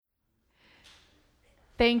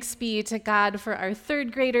Thanks be to God for our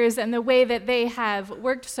third graders and the way that they have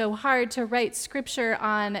worked so hard to write scripture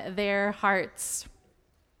on their hearts.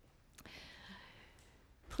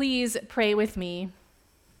 Please pray with me.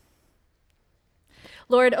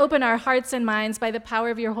 Lord, open our hearts and minds by the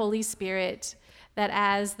power of your Holy Spirit, that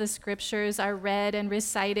as the scriptures are read and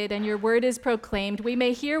recited and your word is proclaimed, we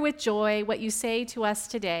may hear with joy what you say to us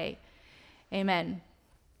today. Amen.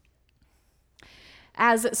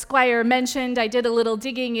 As Squire mentioned, I did a little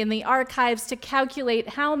digging in the archives to calculate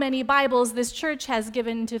how many Bibles this church has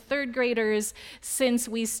given to third graders since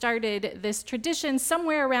we started this tradition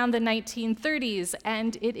somewhere around the 1930s,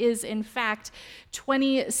 and it is in fact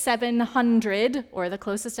 2,700, or the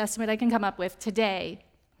closest estimate I can come up with today.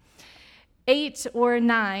 8 or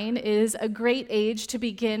 9 is a great age to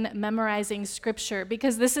begin memorizing scripture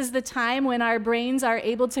because this is the time when our brains are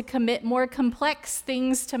able to commit more complex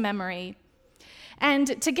things to memory.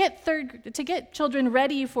 And to get children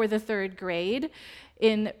ready for the third grade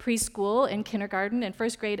in preschool, in kindergarten, in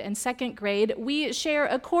first grade, and second grade, we share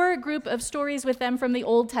a core group of stories with them from the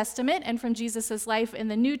Old Testament and from Jesus' life in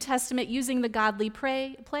the New Testament using the godly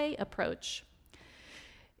play approach.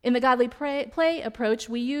 In the godly play approach,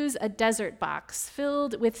 we use a desert box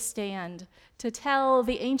filled with sand to tell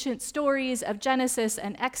the ancient stories of Genesis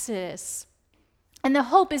and Exodus. And the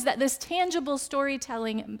hope is that this tangible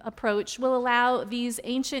storytelling approach will allow these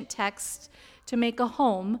ancient texts to make a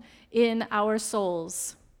home in our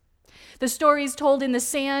souls. The stories told in the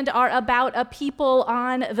sand are about a people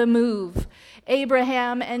on the move,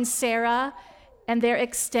 Abraham and Sarah and their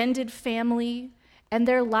extended family and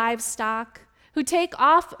their livestock, who take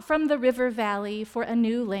off from the river valley for a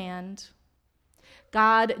new land.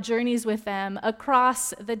 God journeys with them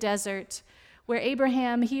across the desert, where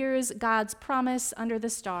Abraham hears God's promise under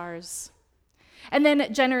the stars. And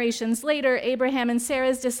then generations later, Abraham and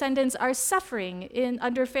Sarah's descendants are suffering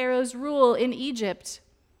under Pharaoh's rule in Egypt.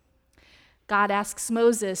 God asks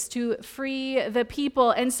Moses to free the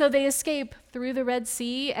people, and so they escape through the Red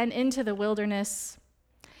Sea and into the wilderness.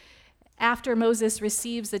 After Moses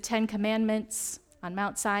receives the 10 Commandments on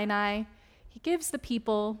Mount Sinai, he gives the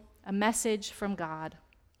people a message from God.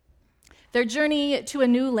 Their journey to a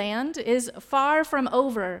new land is far from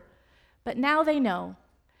over, but now they know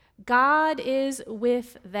God is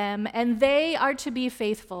with them and they are to be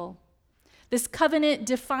faithful. This covenant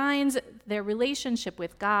defines their relationship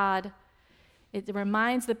with God. It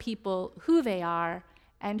reminds the people who they are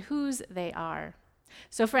and whose they are.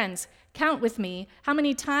 So friends, count with me how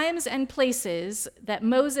many times and places that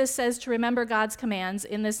Moses says to remember God's commands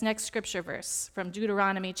in this next scripture verse from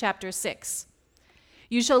Deuteronomy chapter 6.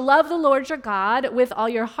 You shall love the Lord your God with all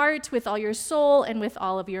your heart, with all your soul, and with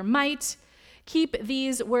all of your might. Keep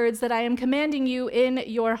these words that I am commanding you in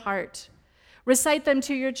your heart. Recite them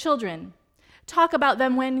to your children. Talk about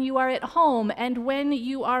them when you are at home and when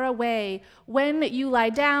you are away, when you lie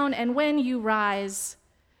down and when you rise.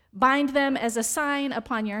 Bind them as a sign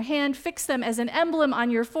upon your hand, fix them as an emblem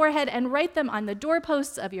on your forehead, and write them on the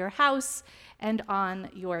doorposts of your house and on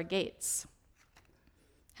your gates.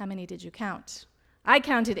 How many did you count? I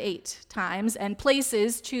counted 8 times and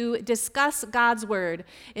places to discuss God's word.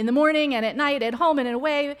 In the morning and at night, at home and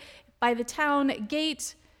away, by the town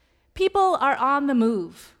gate, people are on the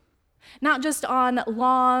move. Not just on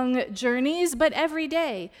long journeys, but every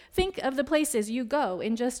day. Think of the places you go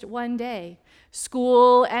in just one day.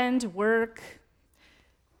 School and work,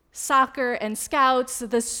 soccer and scouts,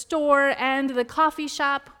 the store and the coffee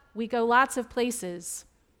shop. We go lots of places.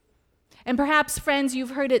 And perhaps, friends,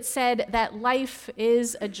 you've heard it said that life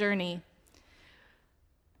is a journey.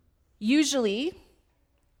 Usually,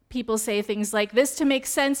 people say things like this to make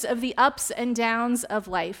sense of the ups and downs of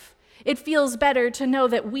life. It feels better to know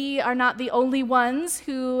that we are not the only ones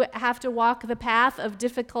who have to walk the path of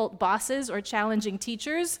difficult bosses or challenging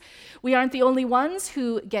teachers. We aren't the only ones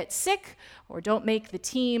who get sick or don't make the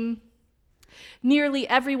team. Nearly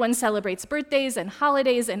everyone celebrates birthdays and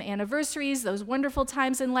holidays and anniversaries, those wonderful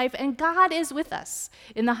times in life, and God is with us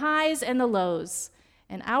in the highs and the lows.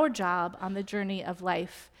 And our job on the journey of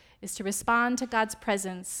life is to respond to God's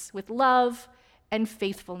presence with love and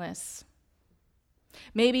faithfulness.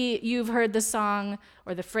 Maybe you've heard the song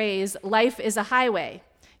or the phrase, life is a highway.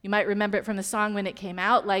 You might remember it from the song when it came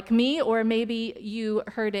out, like me, or maybe you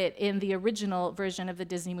heard it in the original version of the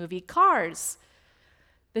Disney movie Cars.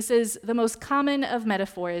 This is the most common of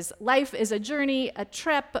metaphors. Life is a journey, a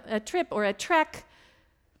trip, or a trek.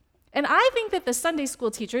 And I think that the Sunday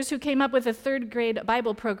school teachers who came up with a third grade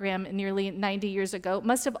Bible program nearly 90 years ago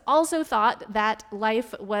must have also thought that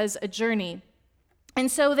life was a journey. And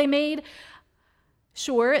so they made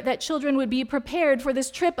sure that children would be prepared for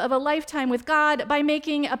this trip of a lifetime with God by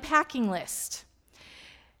making a packing list.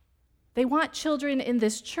 They want children in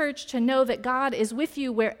this church to know that God is with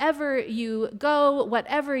you wherever you go,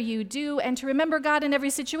 whatever you do, and to remember God in every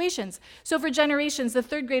situation. So for generations, the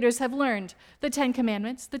third graders have learned the 10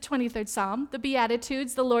 Commandments, the 23rd Psalm, the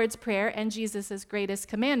Beatitudes, the Lord's Prayer, and Jesus' greatest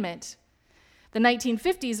commandment. The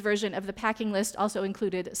 1950s version of the packing list also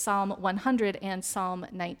included Psalm 100 and Psalm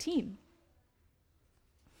 19.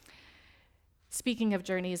 Speaking of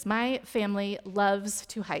journeys, my family loves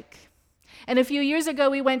to hike. And a few years ago,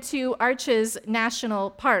 we went to Arches National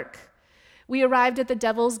Park. We arrived at the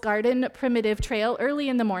Devil's Garden Primitive Trail early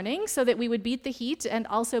in the morning so that we would beat the heat and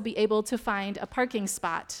also be able to find a parking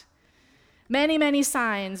spot. Many, many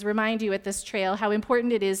signs remind you at this trail how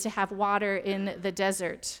important it is to have water in the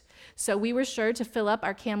desert. So we were sure to fill up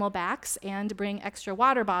our camelbacks and bring extra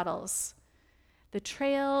water bottles. The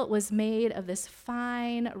trail was made of this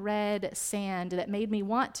fine red sand that made me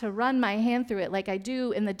want to run my hand through it like I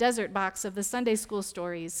do in the desert box of the Sunday school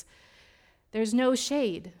stories. There's no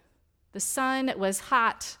shade. The sun was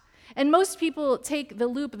hot. And most people take the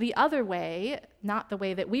loop the other way, not the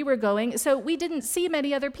way that we were going, so we didn't see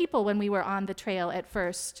many other people when we were on the trail at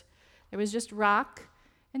first. There was just rock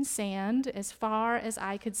and sand as far as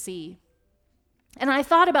I could see. And I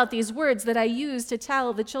thought about these words that I used to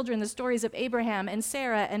tell the children the stories of Abraham and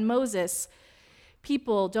Sarah and Moses.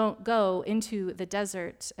 People don't go into the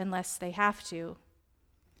desert unless they have to.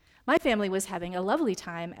 My family was having a lovely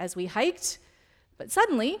time as we hiked, but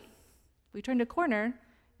suddenly we turned a corner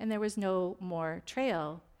and there was no more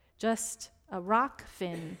trail, just a rock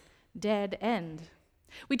fin, dead end.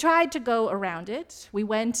 We tried to go around it. We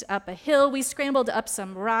went up a hill. We scrambled up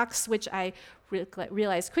some rocks, which I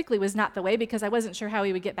realized quickly was not the way because I wasn't sure how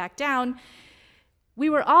we would get back down. We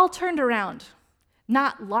were all turned around,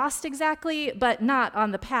 not lost exactly, but not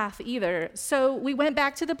on the path either. So we went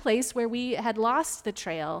back to the place where we had lost the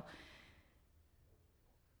trail.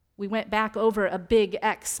 We went back over a big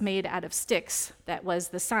X made out of sticks. That was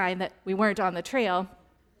the sign that we weren't on the trail.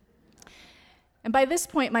 And by this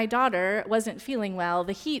point, my daughter wasn't feeling well.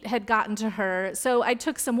 The heat had gotten to her, so I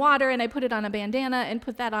took some water and I put it on a bandana and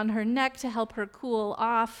put that on her neck to help her cool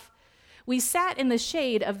off. We sat in the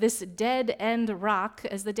shade of this dead-end rock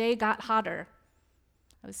as the day got hotter.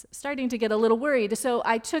 I was starting to get a little worried, so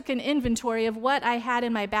I took an inventory of what I had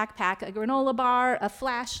in my backpack: a granola bar, a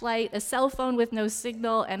flashlight, a cell phone with no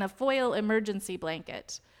signal, and a foil emergency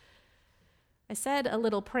blanket. I said a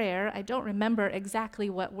little prayer. I don't remember exactly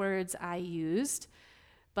what words I used,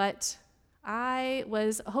 but I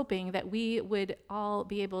was hoping that we would all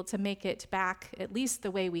be able to make it back at least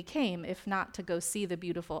the way we came, if not to go see the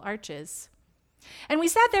beautiful arches. And we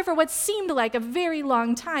sat there for what seemed like a very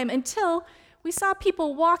long time until we saw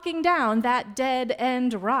people walking down that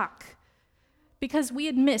dead-end rock because we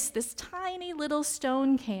had missed this tiny little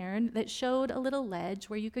stone cairn that showed a little ledge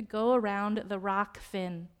where you could go around the rock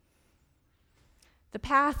fin. The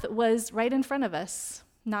path was right in front of us,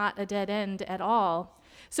 not a dead end at all.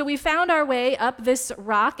 So we found our way up this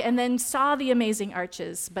rock and then saw the amazing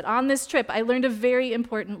arches. But on this trip, I learned a very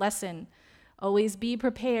important lesson. Always be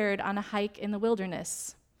prepared on a hike in the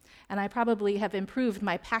wilderness. And I probably have improved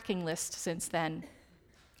my packing list since then.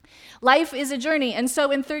 Life is a journey, and so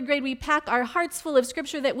in third grade, we pack our hearts full of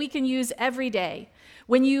scripture that we can use every day.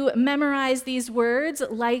 When you memorize these words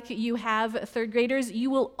like you have third graders, you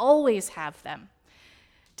will always have them.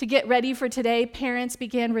 To get ready for today, parents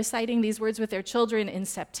began reciting these words with their children in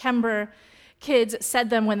September. Kids said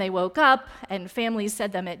them when they woke up, and families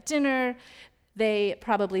said them at dinner. They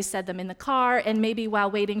probably said them in the car, and maybe while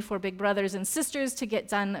waiting for big brothers and sisters to get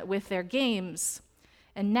done with their games.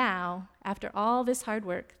 And now, after all this hard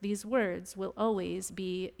work, these words will always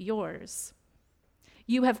be yours.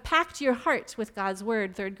 You have packed your heart with God's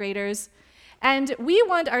word, third graders. And we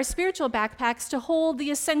want our spiritual backpacks to hold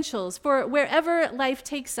the essentials for wherever life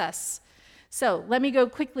takes us. So let me go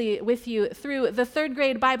quickly with you through the third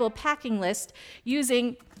grade Bible packing list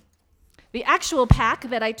using the actual pack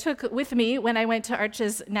that I took with me when I went to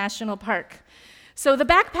Arches National Park. So the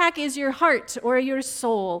backpack is your heart or your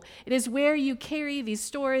soul. It is where you carry these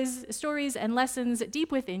stories and lessons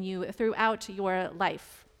deep within you throughout your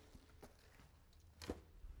life.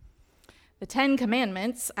 The 10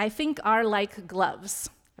 Commandments, I think, are like gloves.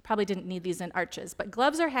 I probably didn't need these in Arches, but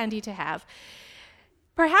gloves are handy to have.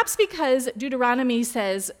 Perhaps because Deuteronomy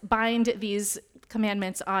says, bind these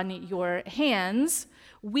commandments on your hands,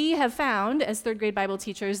 we have found, as third grade Bible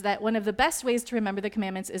teachers, that one of the best ways to remember the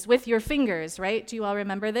commandments is with your fingers, right? Do you all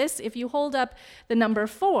remember this? If you hold up the number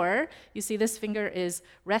 4, you see this finger is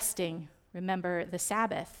resting. Remember the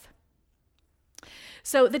Sabbath.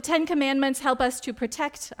 So the 10 Commandments help us to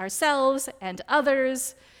protect ourselves and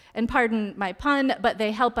others, and pardon my pun, but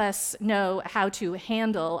they help us know how to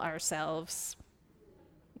handle ourselves.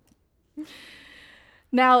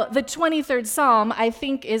 Now, the 23rd Psalm, I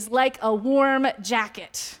think, is like a warm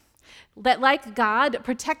jacket that, like God,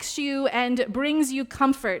 protects you and brings you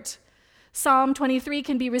comfort. Psalm 23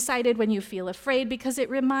 can be recited when you feel afraid because it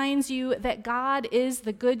reminds you that God is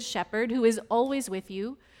the good shepherd who is always with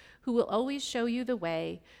you, who will always show you the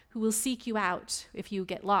way, who will seek you out if you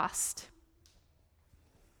get lost.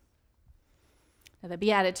 Now, the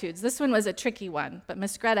Beatitudes. This one was a tricky one, but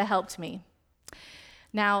Miss Greta helped me.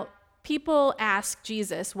 Now, people asked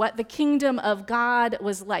Jesus what the kingdom of God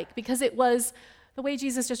was like because it was the way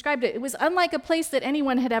Jesus described it. It was unlike a place that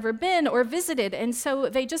anyone had ever been or visited, and so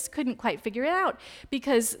they just couldn't quite figure it out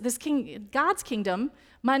because God's kingdom,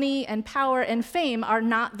 money and power and fame are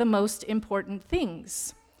not the most important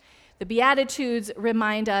things. The Beatitudes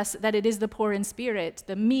remind us that it is the poor in spirit,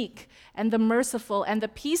 the meek and the merciful and the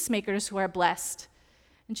peacemakers who are blessed.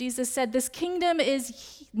 And Jesus said, this kingdom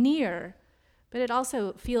is near, but it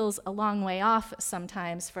also feels a long way off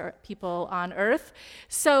sometimes for people on earth.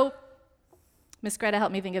 So, Miss Greta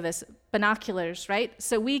helped me think of this, binoculars, right?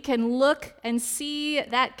 So we can look and see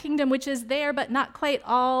that kingdom which is there, but not quite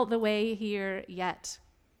all the way here yet.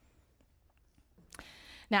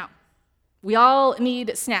 Now, we all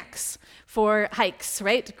need snacks for hikes,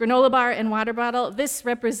 right? Granola bar and water bottle. This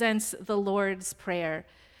represents the Lord's Prayer.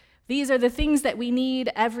 These are the things that we need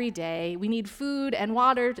every day. We need food and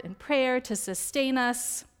water and prayer to sustain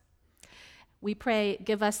us. We pray,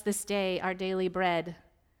 give us this day our daily bread.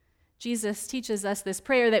 Jesus teaches us this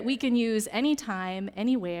prayer that we can use anytime,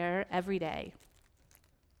 anywhere, every day.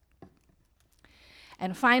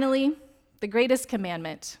 And finally, the greatest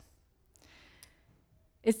commandment.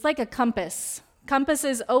 It's like a compass.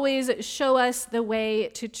 Compasses always show us the way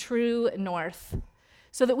to true north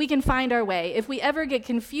so that we can find our way. If we ever get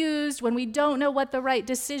confused, when we don't know what the right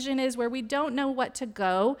decision is, where we don't know what to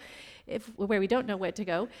go,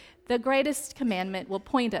 the greatest commandment will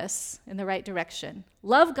point us in the right direction.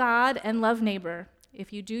 Love God and love neighbor.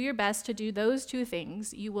 If you do your best to do those two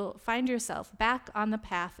things, you will find yourself back on the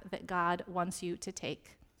path that God wants you to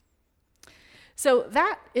take. So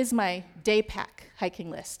that is my day pack hiking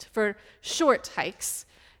list for short hikes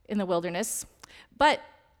in the wilderness. But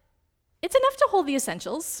it's enough to hold the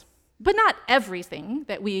essentials, but not everything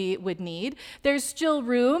that we would need. There's still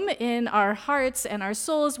room in our hearts and our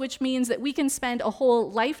souls, which means that we can spend a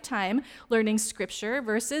whole lifetime learning scripture,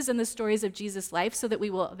 verses, and the stories of Jesus' life so that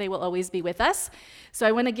they will always be with us. So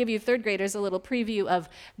I want to give you third graders a little preview of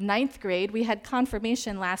ninth grade. We had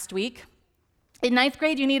confirmation last week. In ninth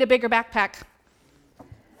grade, you need a bigger backpack.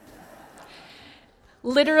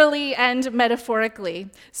 Literally and metaphorically.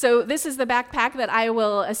 So this is the backpack that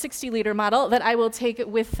a 60-liter model that I will take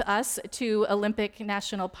with us to Olympic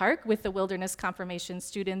National Park with the Wilderness Confirmation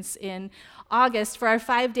students in August for our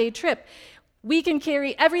 5-day trip. We can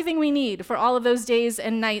carry everything we need for all of those days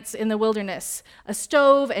and nights in the wilderness. A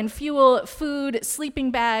stove and fuel, food, sleeping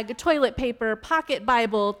bag, toilet paper, pocket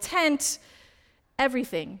Bible, tent,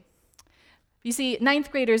 everything. You see,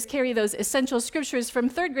 ninth graders carry those essential scriptures from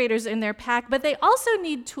third graders in their pack, but they also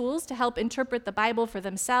need tools to help interpret the Bible for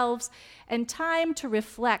themselves and time to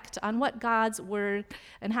reflect on what God's word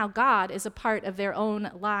and how God is a part of their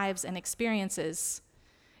own lives and experiences.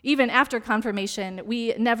 Even after confirmation,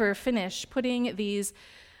 we never finish putting these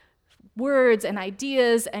words and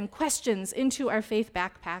ideas and questions into our faith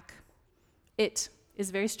backpack. It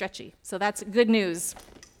is very stretchy, so that's good news.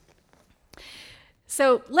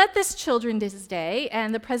 So let this Children's Day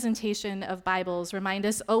and the presentation of Bibles remind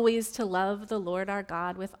us always to love the Lord our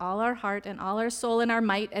God with all our heart and all our soul and our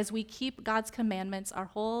might as we keep God's commandments our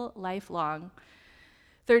whole life long.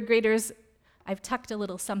 Third graders, I've tucked a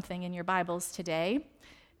little something in your Bibles today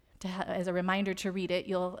as a reminder to read it.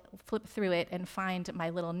 You'll flip through it and find my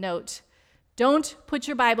little note. Don't put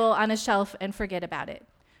your Bible on a shelf and forget about it.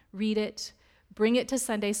 Read it, bring it to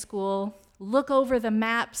Sunday school, look over the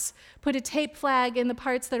maps, put a tape flag in the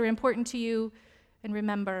parts that are important to you, and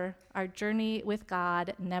remember, our journey with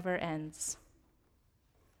God never ends.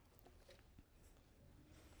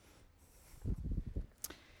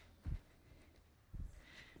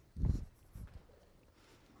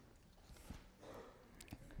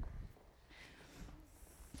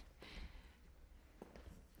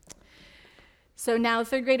 So now,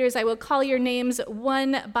 third graders, I will call your names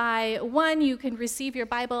one by one. You can receive your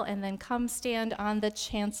Bible and then come stand on the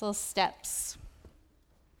chancel steps.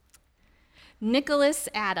 Nicholas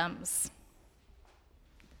Adams.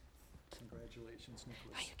 Congratulations,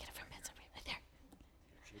 Nicholas. Oh, you get it from Benson right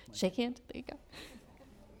there. Shake hand. There you go.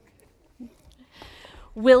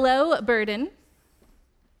 Willow Burden.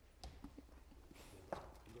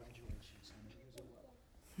 Congratulations, honey, as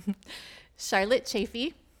well. Charlotte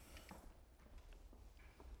Chafee.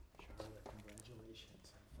 Charlotte,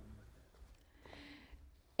 congratulations. Have fun with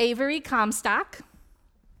it. Avery Comstock.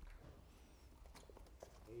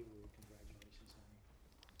 Avery, congratulations, honey.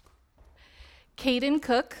 Caden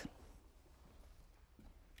Cook.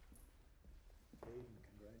 Aiden,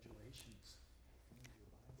 congratulations. Finish your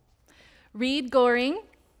Bible. Reed Goring.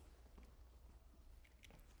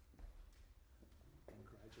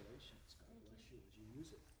 Congratulations. God bless you as you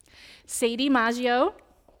use it. Sadie Maggio.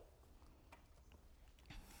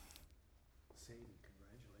 Sadie,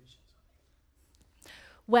 congratulations, honey.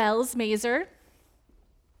 Wells Mazer.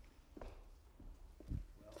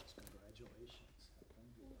 Wells, congratulations. Have fun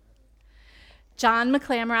with your Bible. John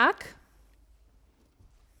McClamrock.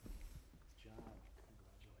 John,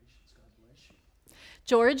 congratulations. God bless you.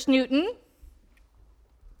 George Newton.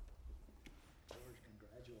 George,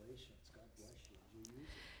 congratulations. God bless you as you use it.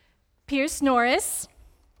 Pierce Norris.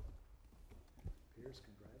 Pierce,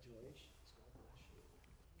 congratulations. God bless you.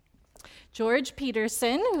 George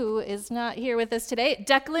Peterson, who is not here with us today.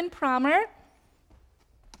 Declan Promer.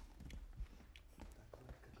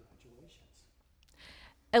 Congratulations.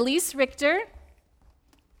 Elise Richter.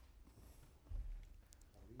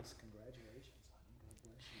 Elise, congratulations, honey. God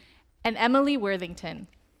bless you. And Emily Worthington.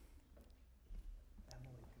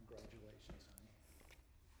 Emily, congratulations, honey.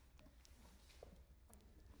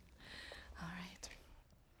 All right.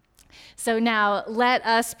 So now let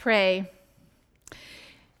us pray.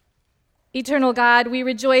 Eternal God, we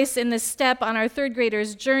rejoice in this step on our third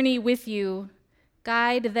graders' journey with you.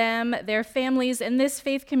 Guide them, their families, and this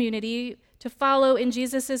faith community to follow in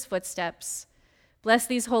Jesus' footsteps. Bless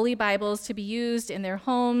these holy Bibles to be used in their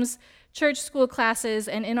homes, church, school classes,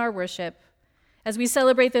 and in our worship. As we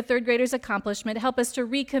celebrate the third graders' accomplishment, help us to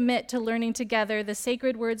recommit to learning together the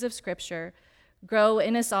sacred words of Scripture. Grow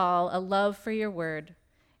in us all a love for your word.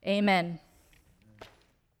 Amen.